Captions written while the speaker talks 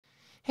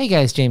Hey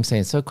guys, James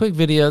saying. So a quick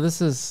video. This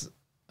is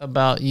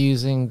about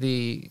using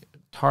the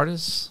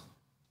Tartarus,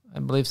 I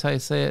believe is how you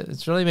say it.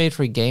 It's really made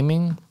for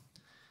gaming.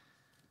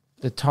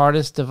 The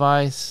Tartarus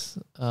device,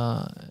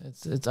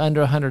 it's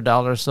under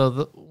 $100.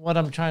 So what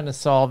I'm trying to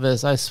solve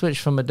is I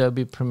switched from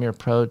Adobe Premiere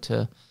Pro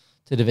to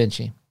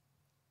Davinci.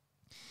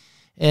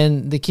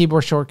 And the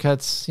keyboard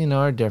shortcuts, you know,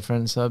 are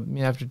different. So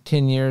after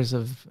 10 years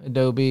of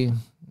Adobe,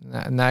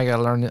 now I got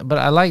to learn it. But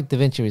I like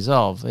Davinci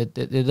Resolve. It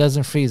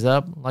doesn't freeze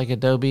up like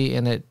Adobe,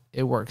 and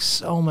it works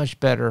so much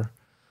better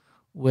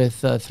with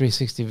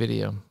 360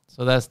 video.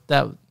 So that's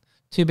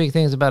two big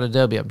things about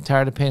Adobe. I'm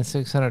tired of paying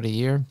 $600 a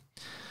year.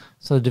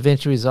 So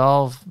Davinci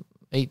Resolve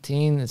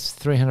 18, it's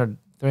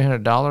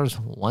 $300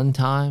 one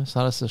time. It's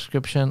not a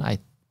subscription. I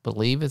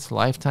believe it's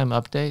lifetime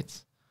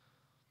updates.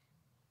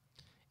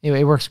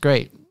 Anyway, it works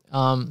great.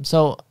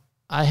 So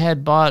I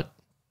had bought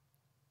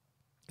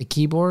a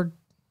keyboard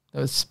that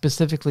was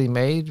specifically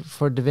made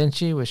for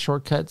Davinci with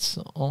shortcuts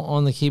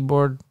on the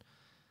keyboard.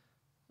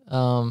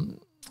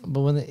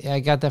 But when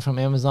I got that from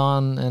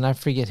Amazon, and I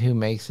forget who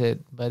makes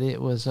it, but it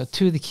was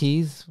two of the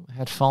keys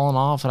had fallen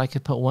off, and I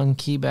could put one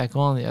key back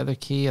on. The other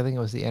key, I think it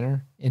was the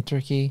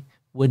enter key,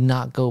 would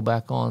not go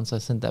back on, so I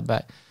sent that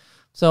back.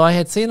 So I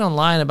had seen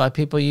online about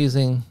people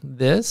using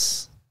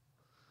this.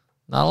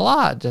 Not a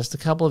lot, just a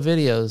couple of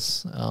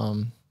videos.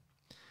 And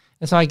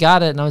so I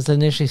got it, and I was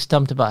initially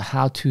stumped about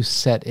how to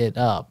set it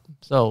up.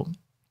 So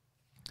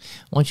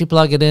once you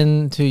plug it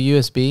into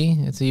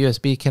USB, it's a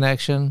USB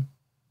connection.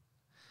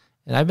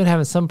 And I've been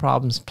having some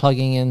problems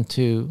plugging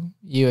into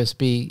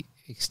USB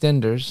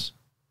extenders.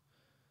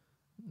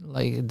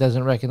 Like, it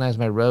doesn't recognize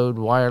my Rode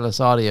wireless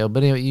audio.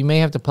 But anyway, you may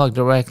have to plug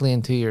directly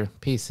into your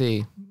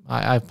PC.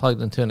 I've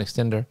plugged into an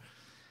extender.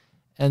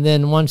 And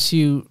then once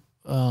you,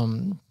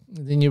 then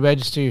you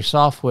register your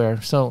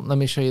software. So let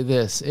me show you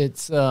this.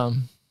 It's, so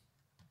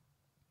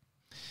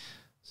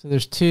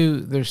there's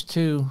two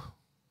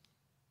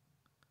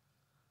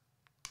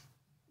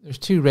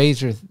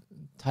Razer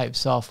type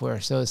software.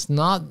 So it's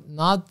not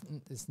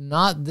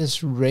this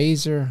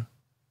Razer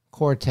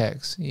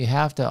Cortex. You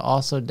have to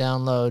also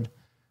download,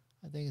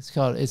 I think it's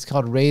called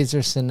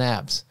Razer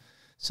Synapse.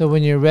 So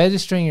when you're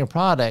registering your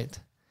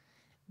product,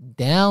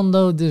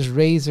 download this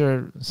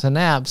Razer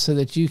Synapse so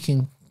that you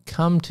can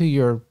come to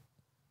your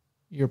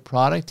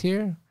product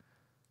here.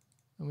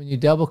 And when you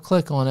double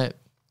click on it,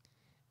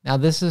 now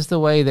this is the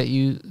way that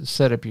you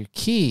set up your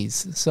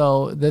keys.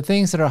 So the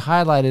things that are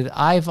highlighted,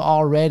 I've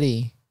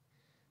already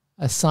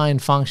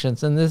assigned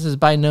functions, and this is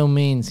by no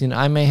means, you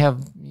know,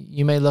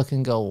 you may look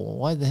and go, well,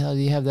 why the hell do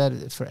you have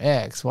that for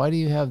X? Why do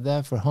you have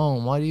that for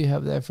home? Why do you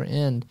have that for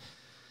end?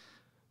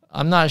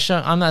 I'm not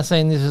sure. I'm not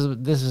saying this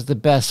is the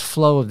best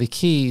flow of the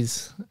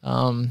keys.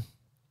 I'll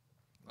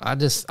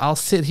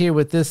sit here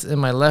with this in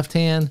my left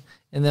hand,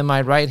 and then my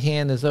right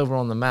hand is over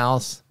on the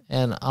mouse,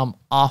 and I'm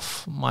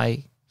off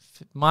my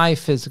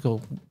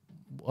physical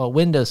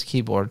Windows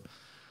keyboard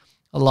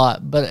a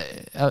lot. But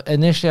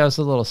initially I was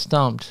a little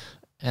stumped.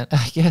 And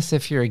I guess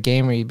if you're a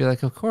gamer, you'd be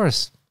like, "Of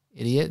course,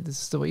 idiot.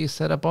 This is the way you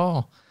set up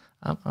all."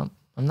 I'm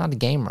not a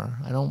gamer.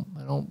 I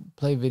don't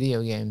play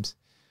video games.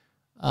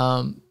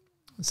 But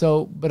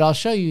I'll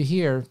show you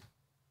here.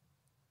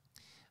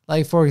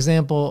 Like, for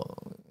example,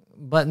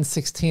 button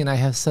 16 I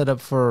have set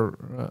up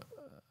for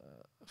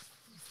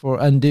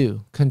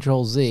undo,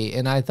 Control Z,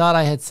 and I thought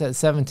I had set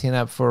 17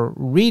 up for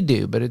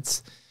redo,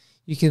 but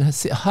you can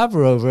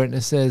hover over it and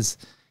it says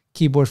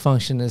keyboard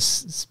function is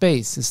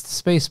space. It's the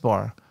space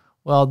bar.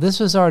 Well, this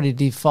was already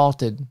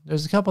defaulted.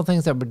 There's a couple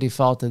things that were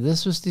defaulted.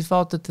 This was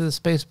defaulted to the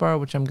space bar,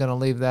 which I'm going to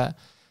leave that.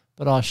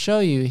 But I'll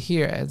show you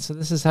here. And so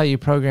this is how you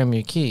program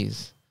your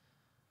keys.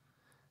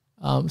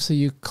 So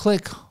you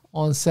click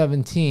on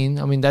 17.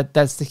 I mean,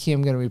 that's the key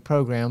I'm going to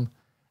reprogram.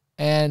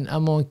 And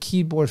I'm on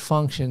keyboard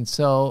function.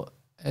 So,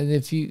 and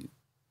if you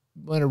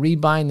want to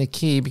rebind the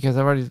key, because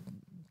I've already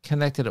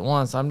connected it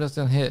once, I'm just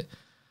going to hit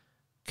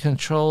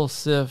Control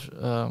Shift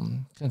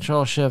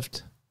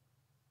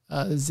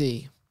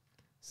Z.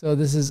 So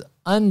this is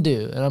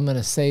undo, and I'm going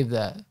to save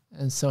that.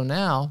 And so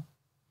now,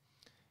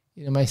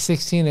 you know, my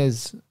 16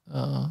 is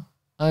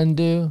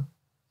undo,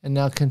 and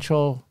now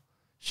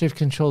Shift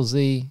Control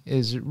Z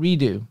is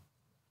redo.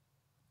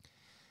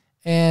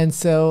 And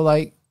so,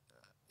 like,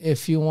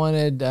 if you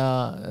wanted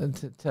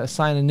to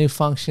assign a new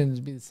function,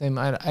 it'd be the same.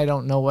 I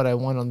don't know what I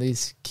want on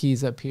these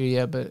keys up here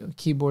yet, but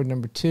keyboard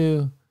number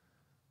 2,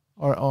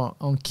 or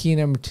on key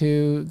number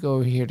 2, go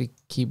over here to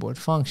keyboard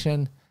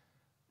function,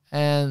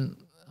 and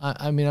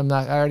I mean,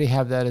 I already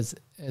have that as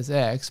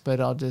X,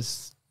 but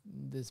this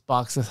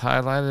box is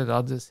highlighted.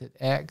 I'll just hit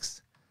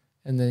X,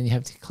 and then you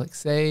have to click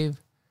save.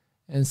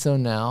 And so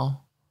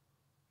now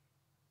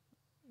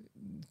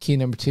key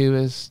number 2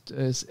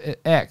 is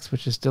X,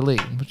 which is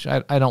delete, which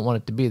I don't want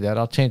it to be that.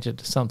 I'll change it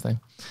to something.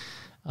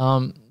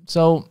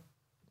 So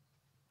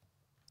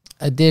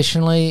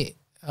additionally,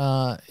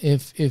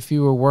 if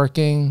you were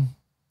working,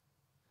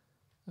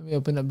 let me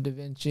open up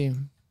Davinci.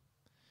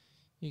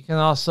 You can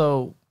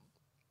also,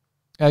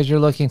 as you're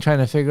looking, trying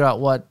to figure out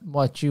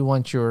what you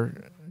want your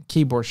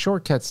keyboard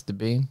shortcuts to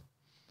be,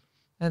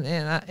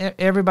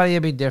 everybody will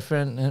be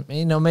different. And,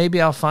 you know,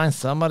 maybe I'll find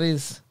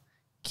somebody's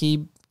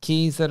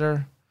keys that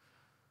are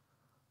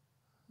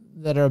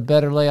a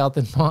better layout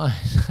than mine.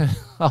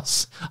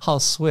 I'll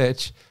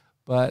switch,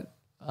 but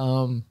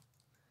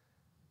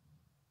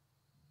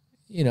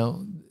you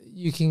know,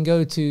 you can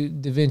go to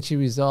Davinci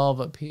Resolve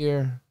up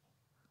here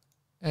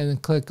and then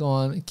click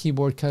on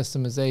keyboard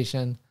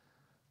customization.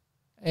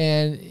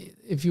 And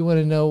if you want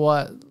to know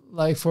what,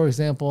 like for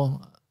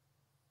example,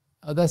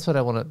 that's what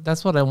I want.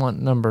 That's what I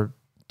want number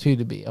 2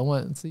 to be. I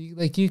want, so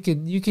you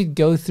could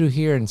go through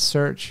here and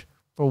search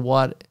for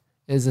what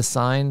is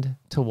assigned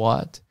to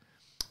what,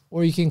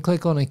 or you can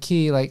click on a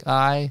key like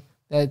I,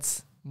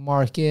 that's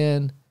mark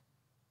in,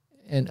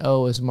 and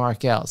O is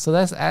mark out. So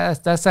that's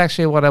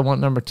actually what I want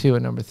number 2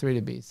 and number 3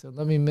 to be. So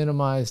let me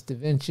minimize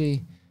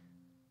Davinci.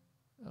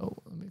 Oh,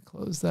 let me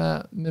close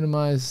that.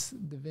 Minimize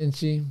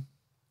Davinci.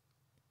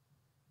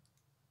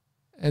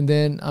 And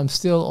then I'm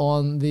still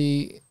on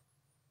the,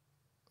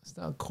 it's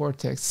not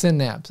Cortex,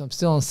 Synapse. I'm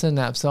still on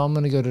Synapse. So I'm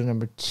going to go to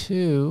number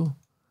 2.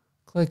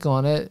 Click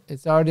on it.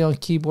 It's already on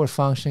keyboard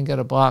function. Got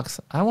a box.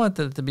 I want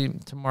that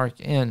to mark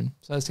in.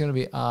 So it's going to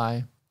be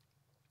I.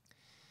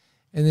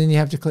 And then you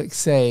have to click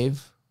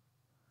save.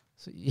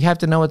 So you have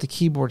to know what the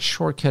keyboard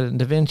shortcut in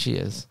DaVinci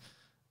is.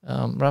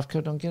 Rough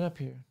code, don't get up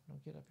here.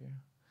 Don't get up here.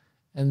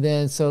 And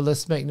then, so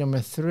let's make number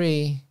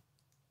 3.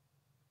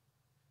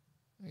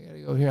 I got to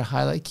go here,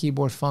 highlight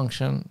keyboard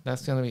function.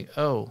 That's going to be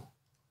O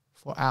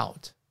for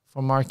out,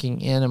 for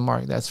marking in, and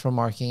mark. That's for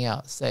marking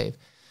out. Save.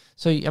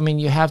 So, I mean,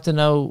 you have to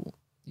know,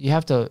 you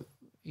have to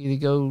either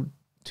go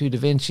to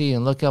DaVinci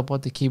and look up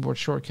what the keyboard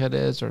shortcut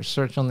is, or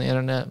search on the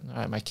internet. All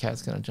right, my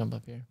cat's going to jump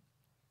up here.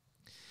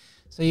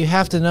 So you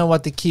have to know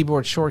what the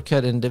keyboard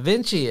shortcut in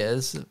DaVinci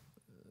is.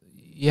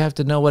 You have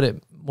to know what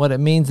it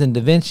means in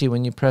DaVinci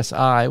when you press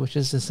I, which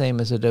is the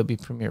same as Adobe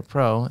Premiere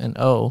Pro, and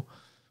O,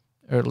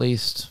 or at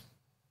least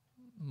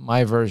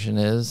my version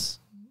is.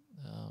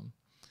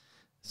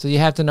 So you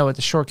have to know what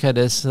the shortcut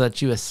is so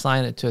that you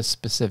assign it to a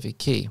specific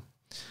key.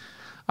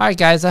 All right,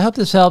 guys, I hope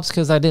this helps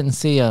because I didn't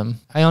see I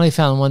only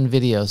found one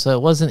video, so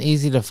it wasn't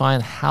easy to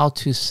find how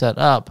to set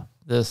up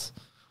this,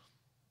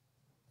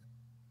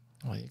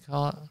 what do you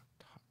call it?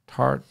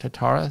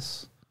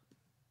 Tartarus.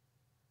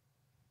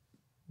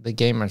 The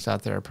gamers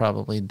out there are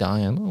probably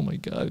dying. Oh my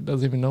God, he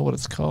doesn't even know what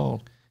it's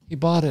called. He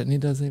bought it and he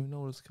doesn't even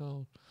know what it's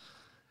called.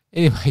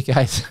 Anyway,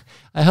 guys,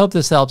 I hope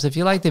this helps. If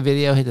you liked the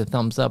video, hit the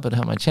thumbs up and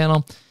help my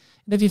channel.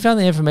 And if you found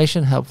the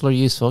information helpful or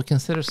useful,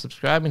 consider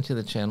subscribing to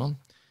the channel.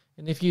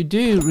 And if you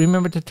do,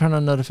 remember to turn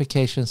on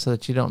notifications so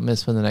that you don't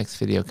miss when the next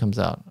video comes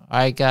out. All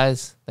right,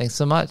 guys, thanks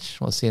so much.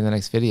 We'll see you in the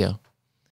next video.